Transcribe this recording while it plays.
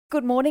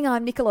Good morning,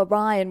 I'm Nicola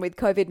Ryan with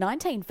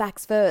COVID-19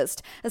 Facts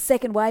First. A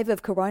second wave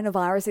of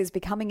coronavirus is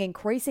becoming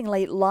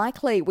increasingly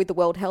likely, with the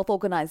World Health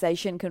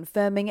Organization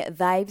confirming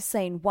they've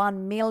seen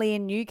 1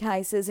 million new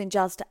cases in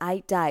just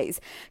 8 days.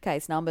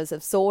 Case numbers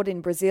have soared in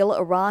Brazil,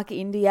 Iraq,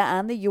 India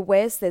and the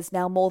US. There's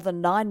now more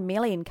than 9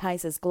 million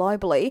cases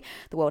globally.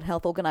 The World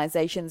Health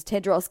Organization's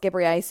Tedros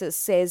Ghebreyesus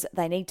says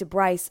they need to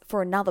brace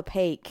for another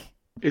peak.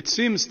 It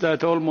seems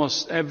that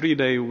almost every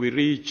day we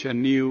reach a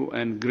new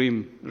and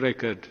grim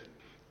record.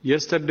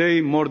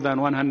 Yesterday, more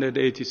than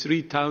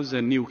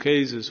 183,000 new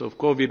cases of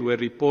COVID were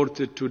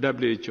reported to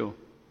WHO,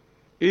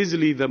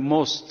 easily the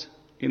most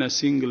in a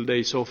single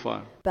day so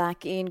far.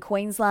 Back in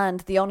Queensland,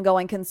 the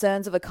ongoing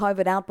concerns of a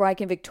COVID outbreak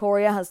in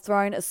Victoria has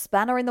thrown a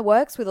spanner in the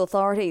works, with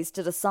authorities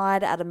to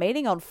decide at a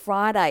meeting on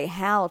Friday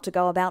how to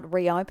go about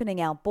reopening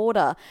our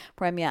border.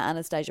 Premier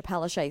Anastasia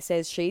Palaszczuk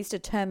says she's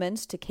determined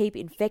to keep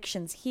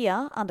infections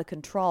here under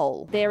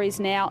control. There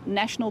is now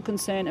national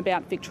concern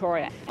about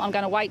Victoria. I'm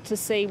going to wait to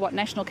see what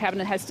National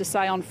Cabinet has to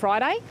say on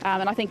Friday,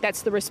 and I think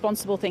that's the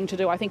responsible thing to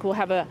do. I think we'll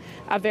have a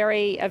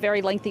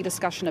very lengthy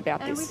discussion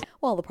about this.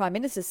 Well, the Prime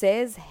Minister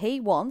says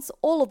he wants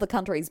all of the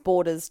country's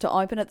borders to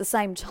open at the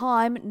same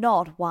time,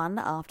 not one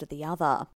after the other.